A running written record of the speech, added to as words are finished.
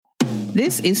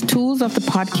This is Tools of the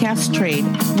Podcast Trade,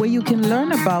 where you can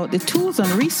learn about the tools and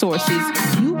resources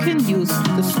you can use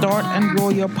to start and grow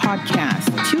your podcast.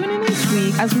 Tune in each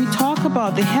week as we talk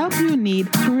about the help you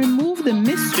need to remove the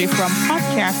mystery from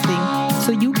podcasting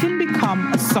so you can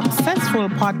become a successful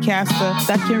podcaster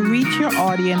that can reach your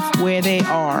audience where they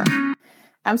are.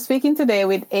 I'm speaking today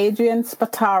with Adrian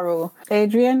Spataru.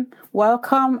 Adrian,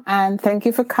 welcome and thank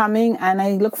you for coming, and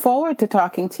I look forward to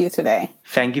talking to you today.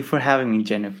 Thank you for having me,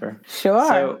 Jennifer.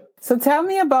 Sure. So tell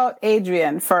me about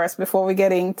Adrian first before we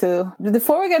get into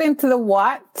the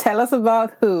what, tell us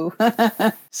about who.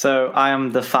 So I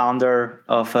am the founder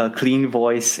of Clean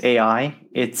Voice AI.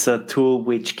 It's a tool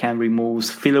which can remove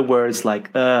filler words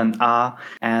like and ah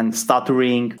and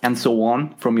stuttering and so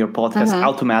on from your podcast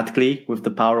automatically with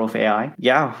the power of AI.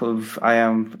 Yeah,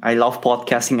 I love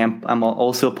podcasting. I'm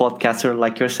also a podcaster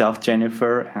like yourself,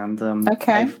 Jennifer.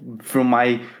 And through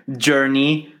my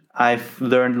journey, I've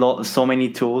learned so many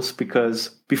tools because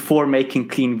before making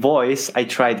Clean Voice, I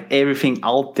tried everything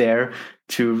out there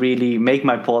to really make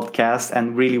my podcast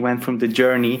and really went from the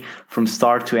journey from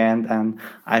start to end. And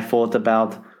I thought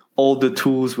about all the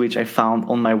tools which I found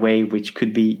on my way, which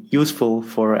could be useful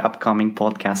for an upcoming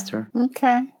podcaster.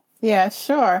 Okay. Yeah,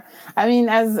 sure. I mean,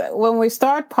 when we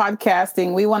start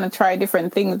podcasting, we want to try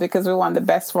different things because we want the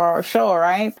best for our show,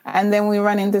 right? And then we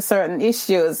run into certain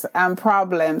issues and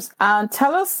problems.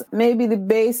 Tell us maybe the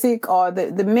basic or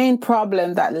the main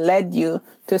problem that led you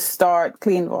to start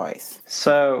Clean Voice.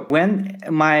 So when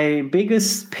my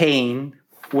biggest pain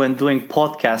when doing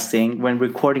podcasting, when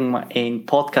recording a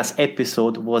podcast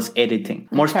episode, was editing.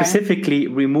 More specifically,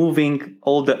 removing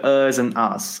all the uhs and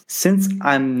ahs. Since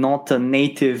I'm not a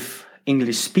native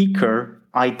English speaker,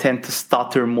 I tend to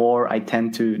stutter more. I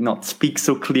tend to not speak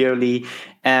so clearly.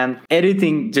 And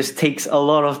editing just takes a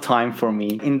lot of time for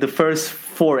me. In the first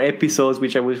 4 episodes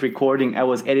which I was recording, I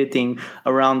was editing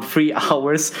around 3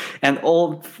 hours, and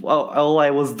all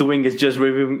I was doing is just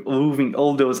removing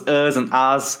all those uhs and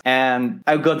ahs, and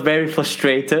I got very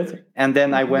frustrated. And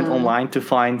then I went online to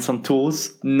find some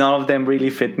tools. None of them really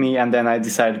fit me, and then I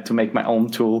decided to make my own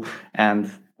tool,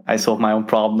 and I solved my own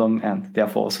problem and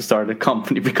therefore also started a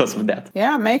company because of that.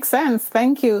 Yeah, makes sense.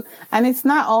 Thank you. And it's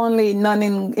not only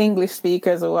non-English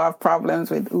speakers who have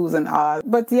problems with oohs and ahs,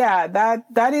 but yeah,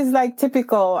 that is like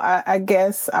typical, I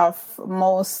guess, of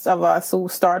most of us who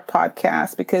start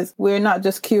podcasts, because we're not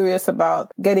just curious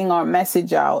about getting our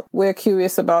message out. We're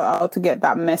curious about how to get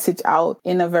that message out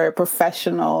in a very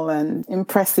professional and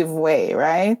impressive way,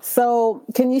 right? So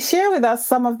can you share with us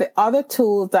some of the other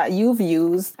tools that you've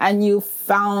used and you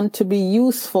found to be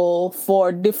useful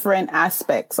for different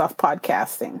aspects of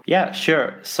podcasting? Yeah,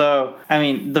 sure. So, I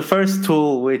mean, the first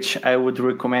tool which I would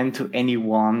recommend to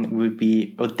anyone would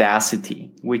be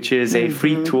Audacity, which is a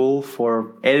free tool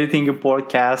for editing a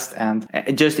podcast and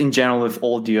just in general with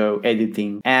audio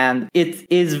editing. And it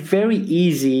is very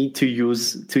easy to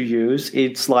use.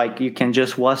 It's like you can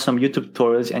just watch some YouTube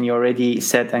tutorials and you're already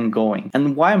set and going.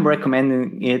 And why I'm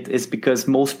recommending it is because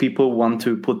most people want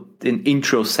to put an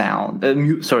intro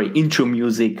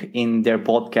music in their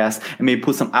podcast and maybe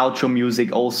put some outro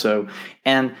music also.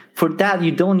 And for that,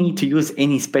 you don't need to use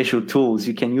any special tools.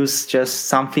 You can use just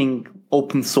something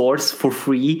open source for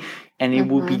free. And it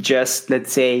would be just,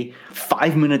 let's say,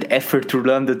 5-minute effort to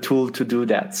learn the tool to do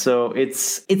that. So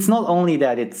it's not only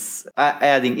that it's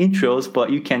adding intros,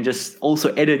 but you can just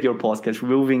also edit your podcast,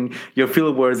 removing your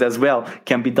filler words as well.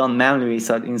 Can be done manually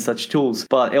in such tools.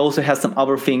 But it also has some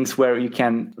other things where you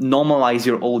can normalize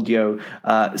your audio,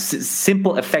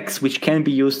 simple effects which can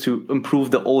be used to improve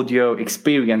the audio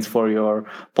experience for your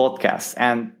podcast.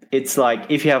 And it's like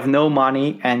if you have no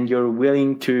money and you're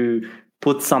willing to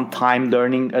put some time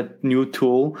learning a new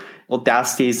tool,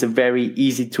 Audacity is a very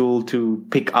easy tool to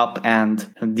pick up and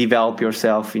develop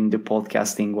yourself in the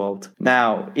podcasting world.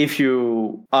 Now, if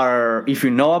you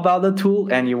know about the tool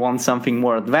and you want something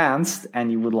more advanced and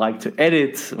you would like to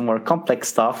edit more complex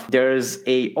stuff, there's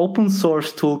a open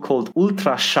source tool called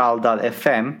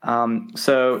ultraschall.fm.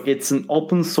 So it's an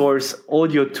open source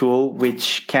audio tool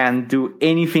which can do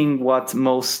anything what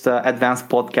most advanced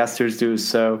podcasters do.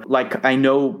 So like I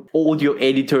know audio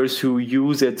editors who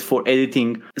use it for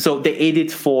editing. So they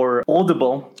edit for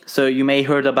Audible. So you may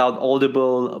heard about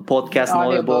Audible podcast and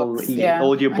Audible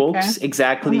audiobooks. Okay.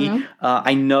 Exactly.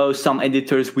 I know some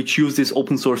editors which use this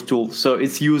open source tool. So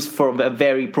it's used for a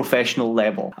very professional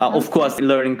level. Of course, the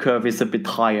learning curve is a bit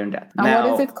higher than that.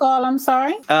 And what is it called? I'm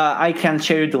sorry. I can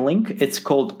share you the link. It's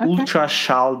called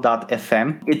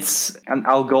ultraschall.fm. And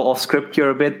I'll go off script here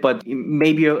a bit, but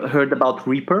maybe you heard about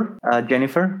Reaper,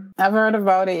 Jennifer? I've heard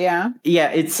about it, yeah.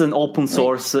 Yeah, it's an open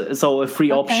source, so a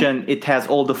free option. addition, it has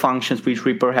all the functions which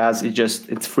Reaper has.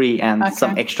 It's free and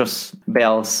some extra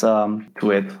bells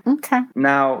to it. Okay.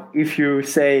 Now, if you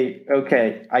say,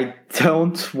 okay, I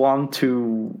don't want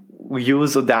to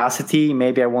use Audacity,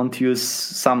 maybe I want to use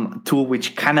some tool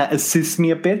which kind of assists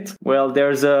me a bit. Well,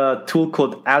 there's a tool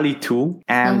called Ali Tool,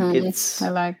 and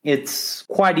it's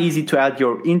quite easy to add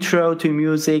your intro to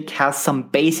music, has some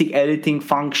basic editing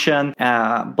function,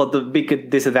 but the big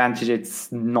disadvantage,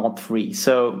 it's not free.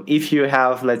 So if you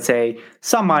have, let's say,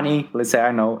 some money,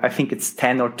 I think it's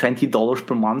 $10 or $20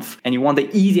 per month, and you want the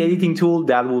easy editing tool,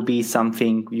 that will be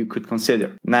something you could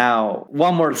consider. Now,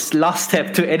 one more last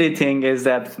step to editing is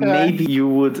that maybe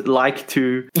you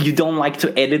don't like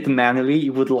to edit manually,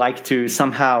 you would like to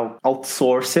somehow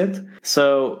outsource it.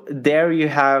 So there you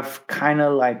have kind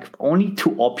of like only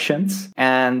two options,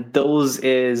 and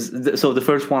so the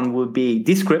first one would be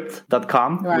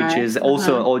Descript.com, which is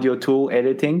also an audio tool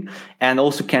editing, and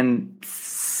also can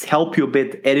help you a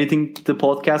bit editing the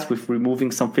podcast with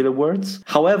removing some filler words.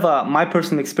 However, my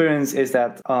personal experience is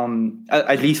that,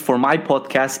 at least for my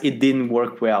podcast, it didn't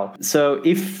work well. So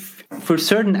if for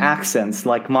certain accents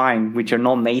like mine, which are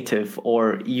non-native,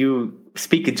 or you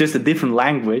speak just a different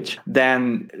language,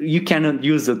 then you cannot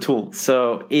use the tool.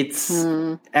 So it's,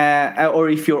 or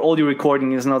if your audio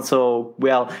recording is not so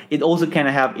well, it also can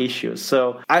have issues.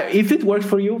 So if it works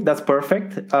for you, that's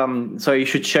perfect. So you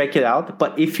should check it out.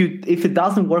 But if it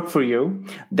doesn't work for you,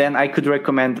 then I could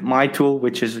recommend my tool,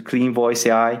 which is Clean Voice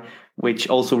AI, which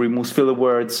also removes filler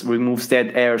words, removes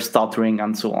dead air, stuttering,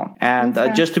 and so on. And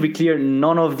just to be clear,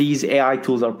 none of these AI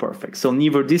tools are perfect. So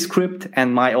neither Descript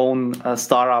and my own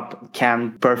startup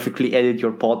can perfectly edit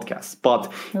your podcast.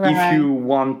 But if you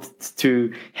want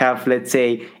to have, let's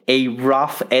say, a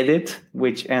rough edit,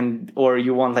 or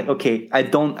you want like, okay, I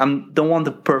don't want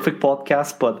the perfect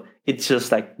podcast, but it's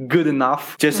just like good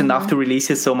enough, enough to release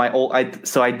it, so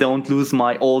I don't lose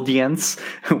my audience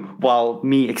while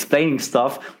me explaining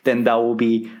stuff. Then that will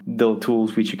be the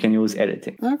tools which you can use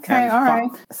editing. Okay, all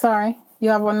right. Sorry, you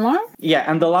have one more? Yeah,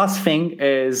 and the last thing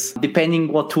is,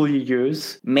 depending what tool you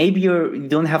use, maybe you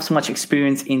don't have so much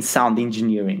experience in sound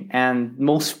engineering, and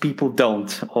most people don't.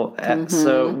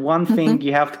 So one thing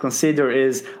you have to consider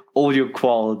is audio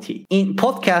quality. In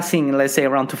podcasting, let's say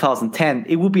around 2010,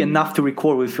 it would be enough to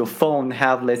record with your phone,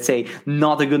 have, let's say,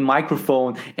 not a good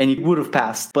microphone, and it would have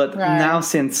passed. But now,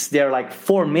 since there are like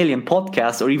 4 million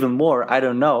podcasts or even more, I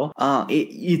don't know,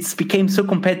 it's became so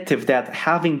competitive that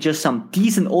having just some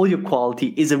decent audio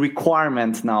quality is a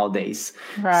requirement nowadays.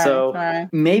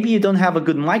 Maybe you don't have a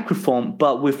good microphone,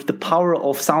 but with the power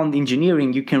of sound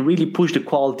engineering, you can really push the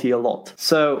quality a lot.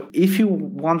 So if you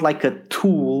want like a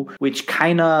tool which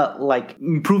kind of like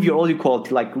improve your audio quality,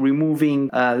 like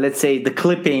removing, let's say, the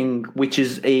clipping, which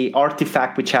is a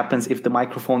artifact which happens if the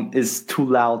microphone is too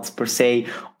loud per se,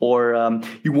 or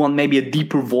you want maybe a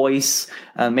deeper voice,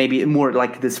 maybe more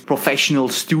like this professional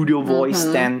studio voice,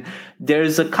 then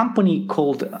there's a company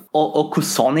called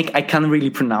Ocusonic. I can't really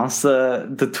pronounce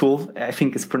the tool. I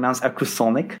think it's pronounced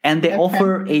Ocusonic. And they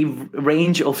offer a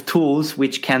range of tools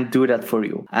which can do that for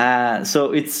you.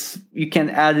 So you can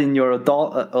add in your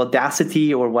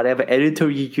Audacity or whatever editor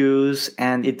you use,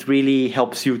 and it really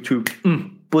helps you to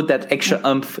put that extra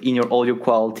oomph in your audio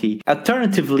quality.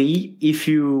 Alternatively, if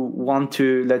you want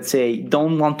to, let's say,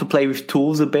 don't want to play with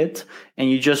tools a bit, and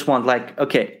you just want like,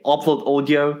 okay, upload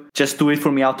audio, just do it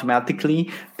for me automatically,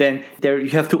 then you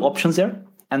have two options there.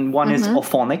 And one is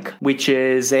Auphonic, which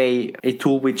is a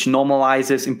tool which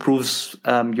normalizes, improves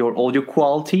your audio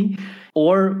quality.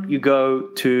 Or you go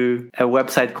to a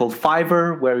website called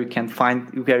Fiverr, where you can find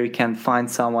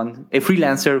someone, a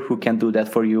freelancer who can do that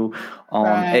for you on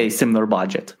a similar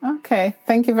budget. Okay,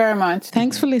 thank you very much.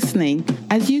 Thanks for listening.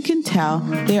 As you can tell,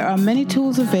 there are many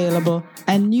tools available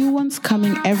and new ones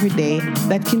coming every day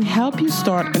that can help you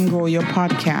start and grow your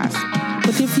podcast.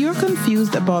 But if you're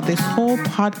confused about this whole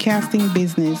podcasting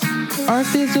business, or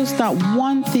if there's just that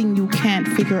one thing you can't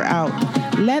figure out,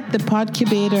 let the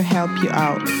Podcubator help you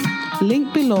out.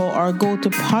 Link below, or go to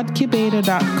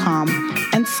podcubator.com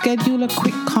and schedule a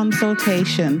quick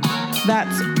consultation.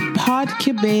 That's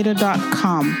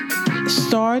podcubator.com.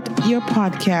 Start your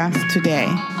podcast today.